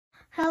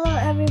Hello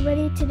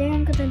everybody, today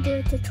I'm going to do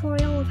a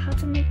tutorial of how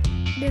to make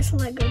this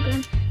Lego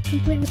gun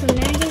complete with a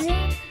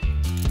magazine,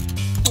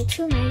 or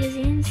 2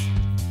 magazines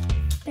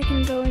that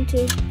can go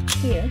into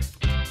here.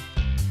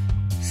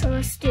 So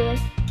let's do it.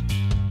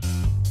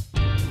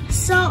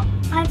 So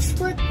I've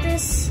split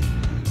this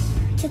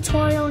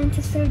tutorial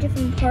into 3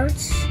 different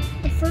parts.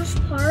 The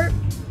first part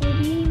will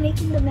be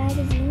making the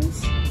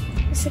magazines,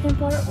 the second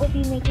part will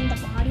be making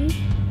the body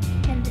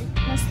and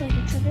most like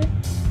the trigger.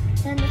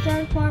 And the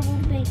third part will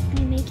be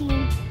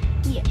making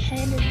the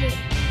head of the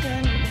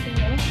gun or the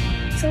barrel.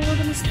 So we're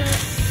going to start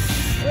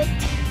with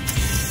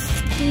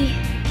the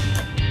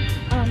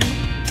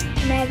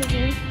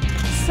magazine.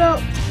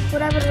 So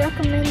what I would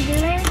recommend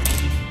doing,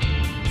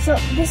 so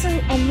this is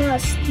a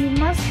must. You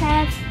must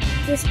have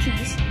this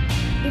piece.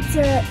 It's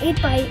a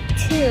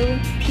 8x2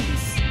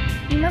 piece.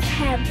 You must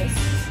have this.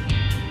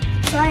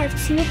 So I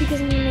have 2 because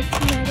I'm going to make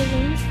 2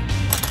 magazines.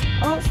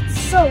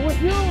 Also, what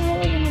you're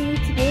really going to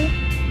need to do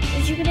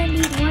is you're gonna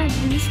need one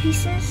of these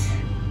pieces.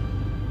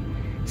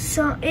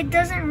 So it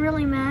doesn't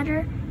really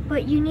matter,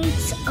 but you need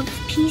a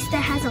piece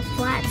that has a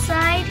flat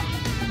side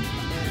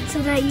so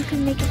that you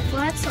can make it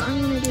flat. So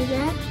I'm gonna do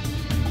that.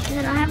 And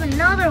then I have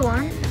another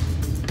one.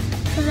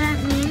 So that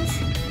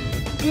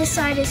means this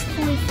side is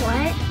fully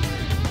flat.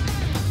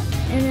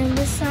 And then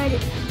this side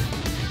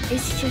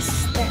is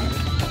just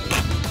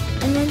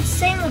that. And then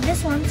same with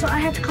this one. So I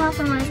had to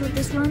compromise with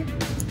this one.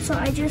 So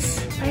I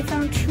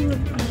found 2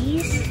 of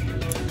these.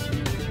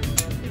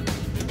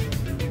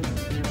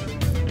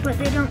 But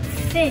they don't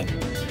fit.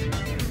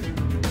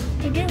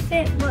 They do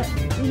fit, but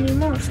we need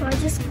more. So I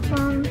just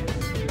found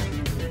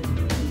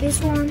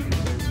this one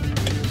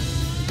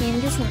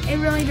and this one. It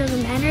really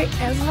doesn't matter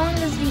as long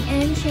as the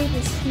end shape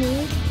is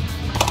smooth.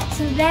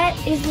 So that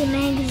is the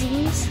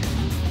magazines.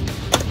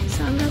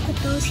 So I'm gonna put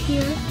those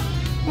here.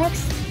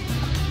 Next,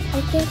 I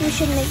think we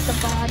should make the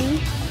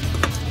body.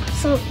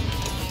 So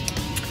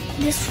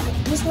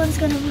this one's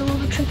gonna be a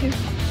little trickier.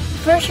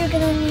 First, you're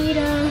gonna need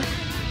an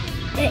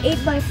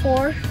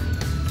 8x4.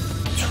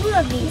 2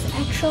 of these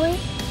actually,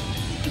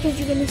 because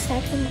you're gonna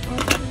stack them on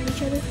top of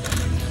each other.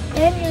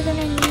 Then you're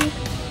gonna need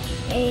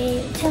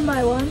a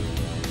 10x1.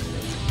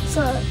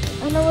 So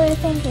I know what you're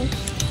thinking.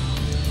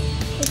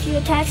 If you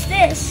attach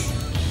this,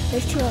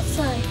 there's 2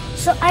 outside.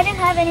 So I didn't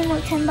have any more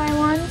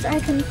 10x1s. I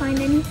couldn't find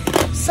any.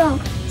 So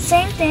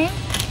same thing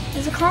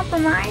as a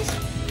compromise.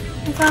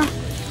 I found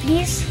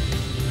these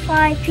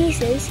 5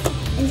 pieces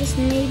and just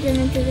made them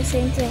into the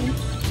same thing.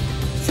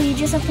 So you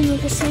just have to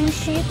make the same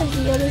shape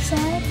as the other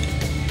side.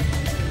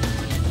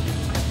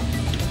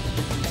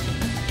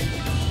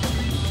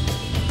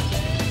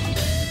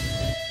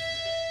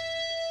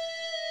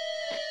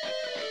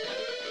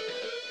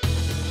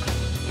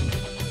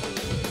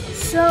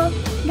 So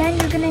then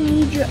you're gonna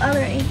need your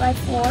other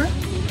 8x4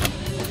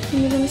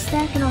 and you're gonna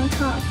stack it on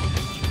top.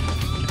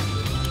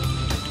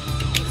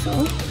 So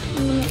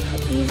I'm gonna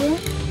put these in.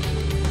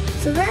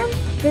 So then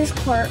this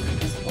part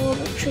is a little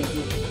bit tricky.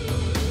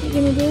 What you're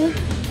gonna do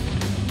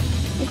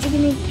is you're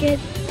gonna get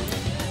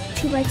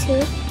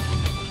 2x2,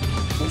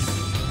 just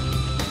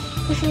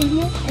push it in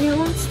here, and it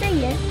won't stay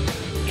yet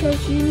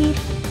because you need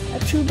a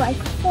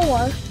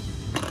 2x4.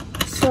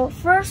 So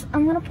first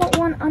I'm gonna put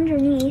one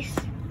underneath.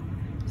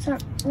 So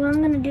what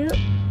I'm gonna do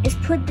is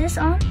put this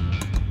on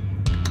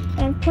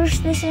and push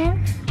this in,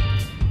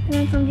 and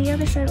then from the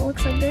other side it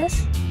looks like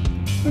this.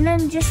 And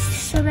then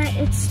just so that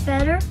it's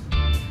better,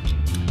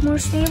 more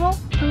stable,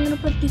 I'm gonna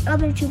put the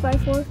other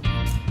 2x4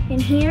 in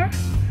here.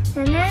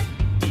 And then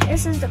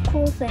this is the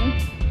cool thing.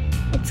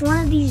 It's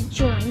one of these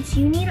joints.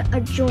 You need a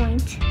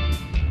joint.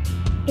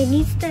 You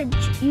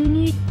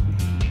need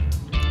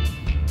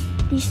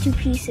these 2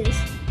 pieces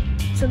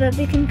so that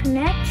they can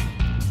connect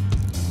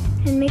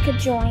and make a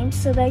joint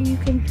so that you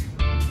can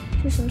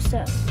do some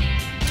stuff.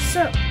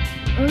 So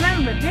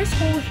remember, this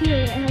hole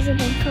here hasn't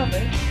been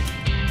covered.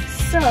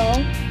 So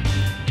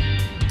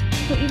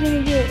what you're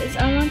gonna do is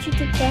I want you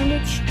to bend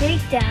it straight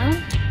down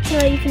so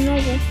that you can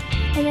measure.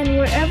 And then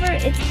wherever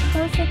it's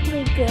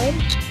perfectly good,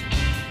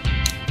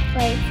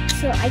 like,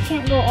 so I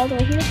can't go all the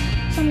way here,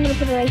 so I'm gonna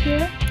put it right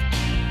here.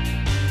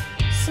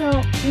 So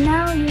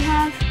now you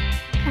have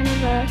kind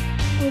of a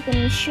open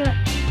and shut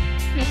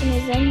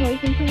mechanism where you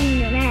can put in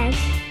your mags.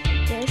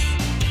 This,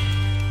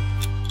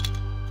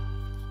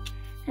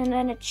 and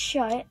then it's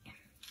shut.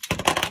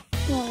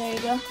 Oh, there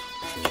you go.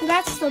 So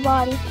that's the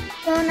body.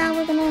 So now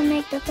we're gonna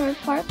make the third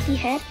part, the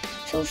head.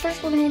 So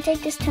first we're gonna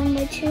take this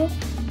 10x2,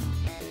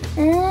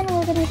 and then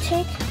we're gonna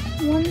take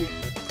one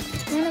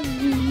of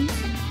these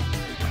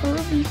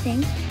curvy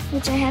things,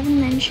 which I haven't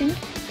mentioned.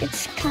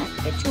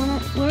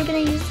 We're gonna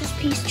use this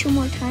piece 2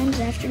 more times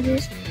after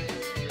this.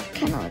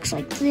 Kind of looks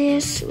like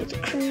this with a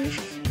curve,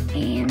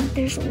 and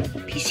there's a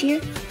little piece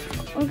here.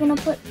 We're gonna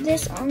put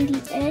this on the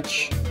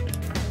edge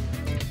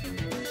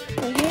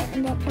right here,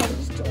 and that part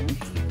is done.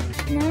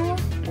 Now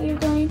we're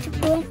going to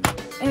put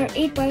our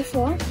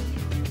 8x4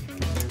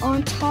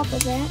 on top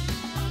of that.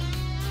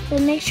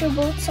 Then make sure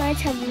both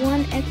sides have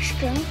 1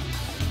 extra.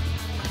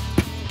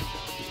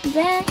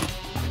 Then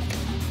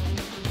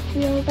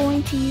we are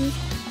going to use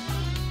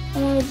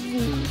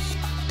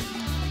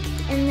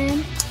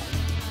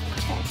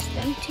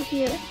to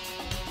here.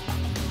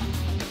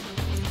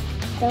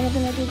 Then we're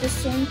gonna do the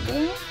same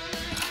thing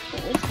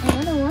with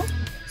another one.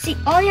 See,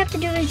 all you have to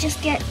do is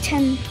just get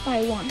 10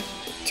 by 1,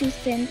 2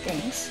 thin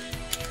things.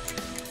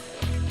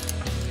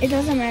 It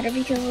doesn't matter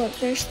because look,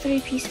 there's 3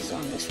 pieces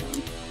on this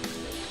one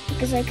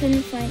because I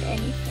couldn't find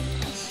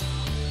anything else.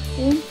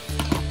 Boom.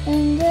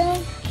 And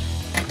then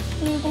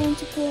we're going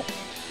to put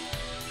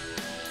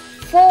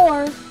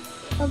 4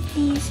 of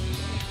these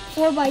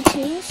 4 by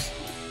 2s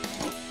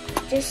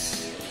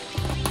just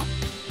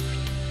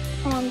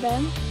on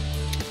them.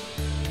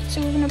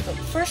 So we're gonna put,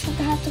 first we're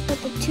gonna have to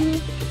put the 2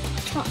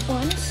 top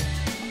ones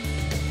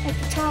at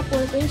the top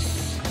where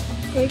this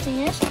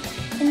grating is.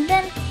 And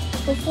then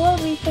before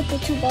we put the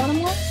 2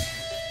 bottom ones,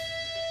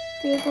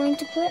 we're going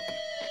to put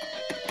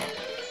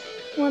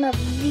one of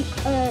the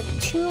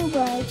 2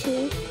 by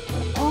 2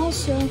 and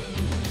also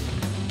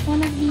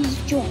one of these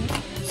joints.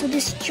 So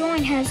this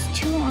joint has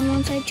 2 on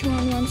one side, 2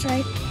 on one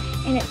side,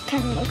 and it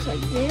kind of looks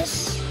like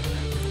this.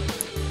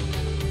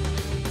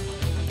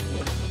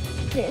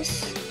 Like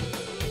this.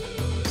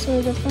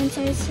 So the front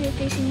side is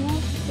facing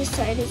up, this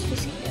side is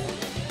facing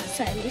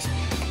sideways.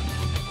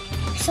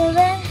 So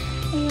then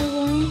we are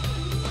going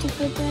to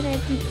put that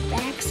at the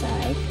back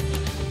side,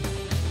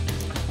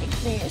 like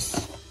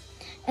this.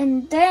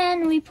 And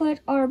then we put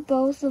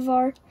both of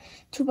our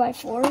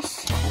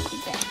 2x4s at the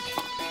back.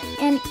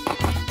 And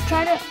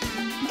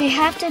they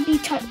have to be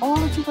all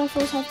the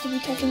 2x4s have to be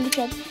touching each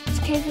other. It's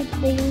okay if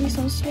they leave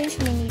some space,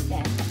 we need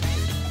that.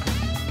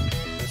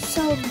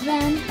 So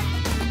then,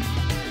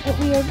 what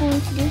we are going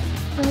to do,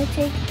 we're going to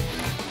take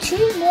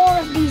 2 more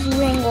of these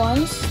ring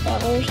ones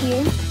that were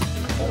here.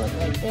 They look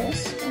like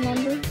this,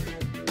 remember?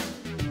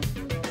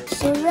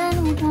 So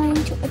then we're going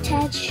to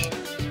attach,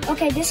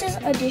 okay, this is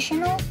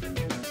additional,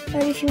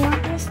 but if you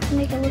want this to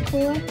make it look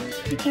cooler,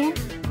 you can.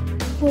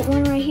 Put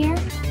one right here.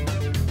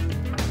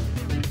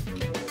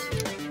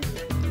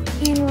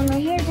 And one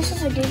right here. This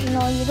is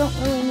additional, you don't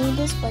really need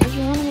this, but if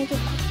you want to make it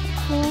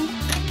cool,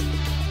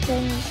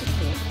 then you should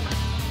do it.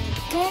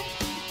 Okay,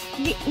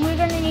 we're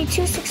going to need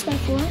 2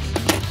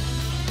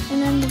 6x4s.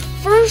 And then the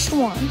first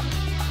one,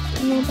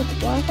 I'm going to put the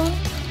black one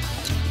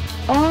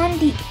on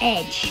the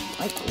edge,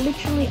 like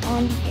literally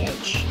on the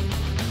edge,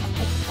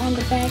 like on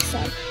the back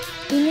side.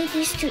 You need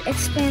these to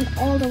expand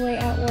all the way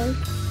outward.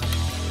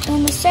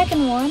 And the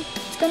second one,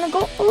 it's going to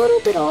go a little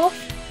bit off,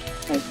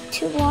 like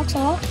 2 blocks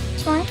off,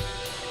 it's fine.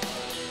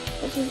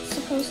 That's what it's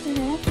supposed to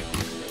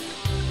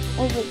have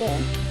over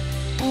there.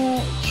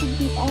 And it should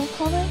be all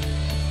covered.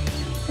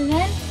 And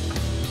then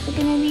we're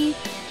going to need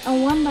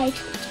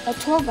a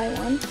 12 by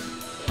 1.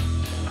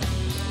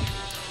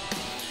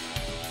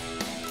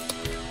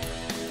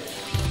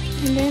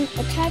 And then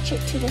attach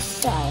it to the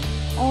side,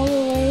 all the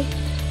way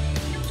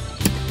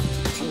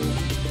to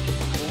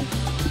here.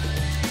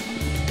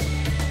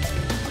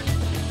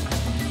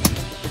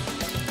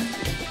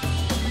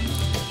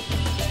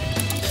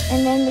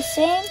 And then the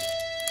same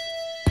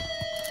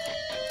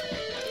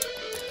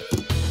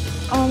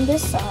on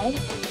this side.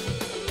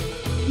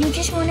 You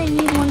just want to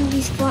need one of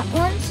these flat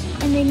ones,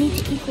 and they need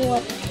to equal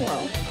up to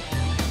 12.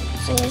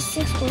 So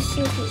 6 plus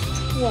 6 is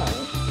 12.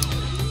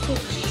 So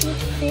it should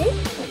fit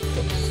like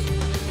this.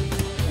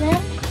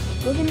 Then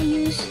we're going to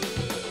use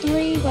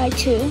 3 by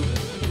 2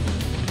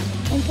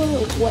 and put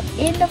it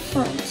in the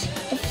front.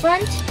 The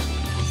front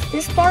is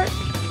this part,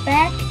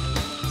 back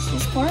is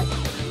this part.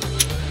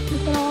 You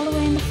put it all the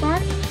way in the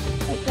front,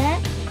 like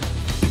that.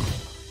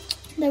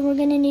 Then we're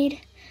going to need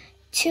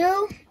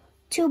 2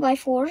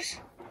 2x4s.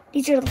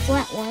 These are the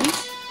flat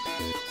ones.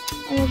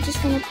 And we're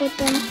just going to put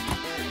them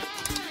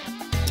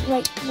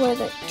right where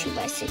the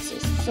 2x6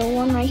 is. So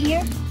one right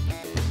here,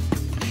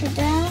 push it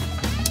down,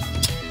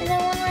 and then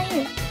one right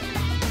here.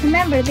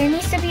 Remember, there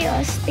needs to be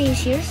a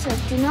space here, so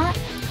do not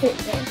put it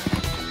there.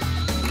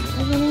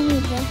 We're gonna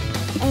need that.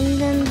 And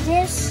then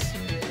this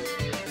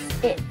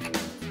is it.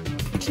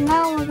 So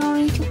now we're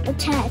going to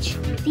attach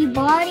the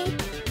body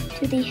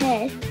to the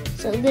head.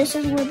 So this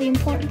is where the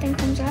important thing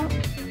comes out.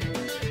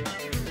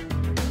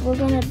 We're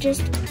gonna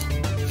just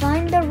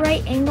find the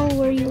right angle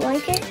where you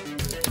like it,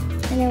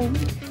 and then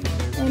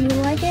when you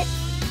like it,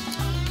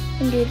 you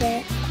can do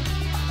that.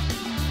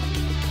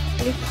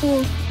 Pretty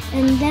cool.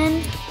 And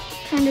then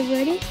kind of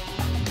ready,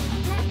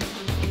 not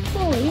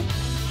fully.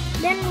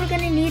 Then we're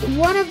gonna need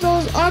one of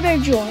those other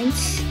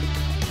joints.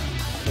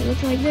 They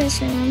look like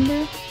this,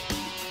 remember?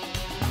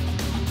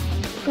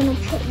 We're gonna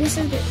put, this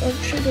is the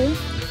trigger.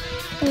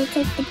 We're gonna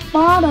take the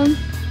bottom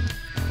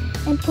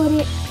and put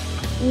it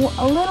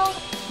a little,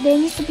 there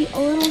needs to be a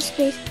little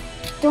space.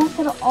 Don't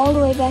put it all the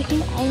way back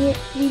in.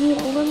 We need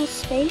a little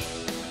space.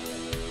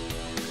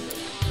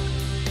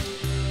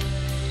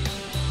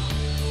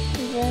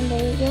 And then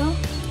there you go.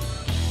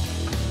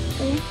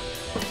 Okay.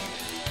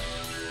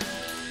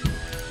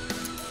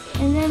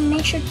 And then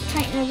make sure to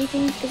tighten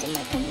everything because it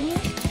might come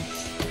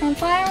loose. And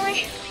finally,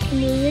 we can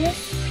do this.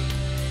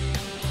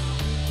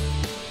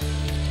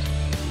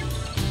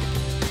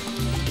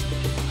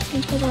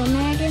 And put our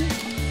mag in.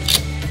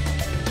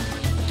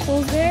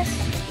 Close this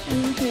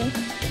and here.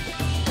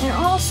 And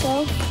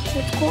also,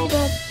 what's cool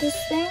about this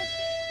thing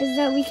is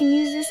that we can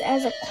use this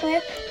as a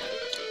clip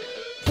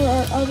for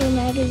our other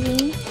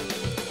magazine.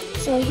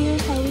 So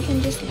here's how we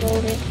can just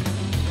load it.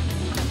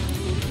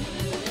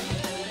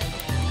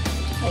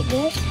 Like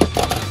this.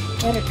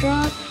 Let it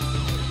drop.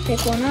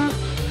 Pick one up.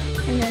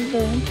 And then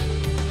boom.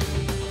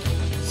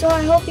 So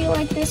I hope you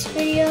liked this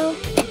video.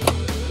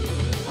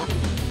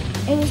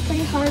 It was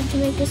pretty hard to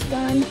make this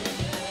gun.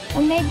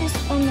 I made this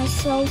by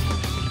myself,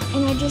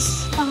 and I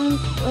just found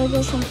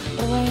Legos from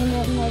the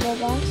random Lego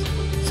box.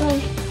 So I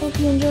hope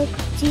you enjoyed.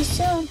 See you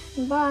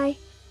soon. Bye.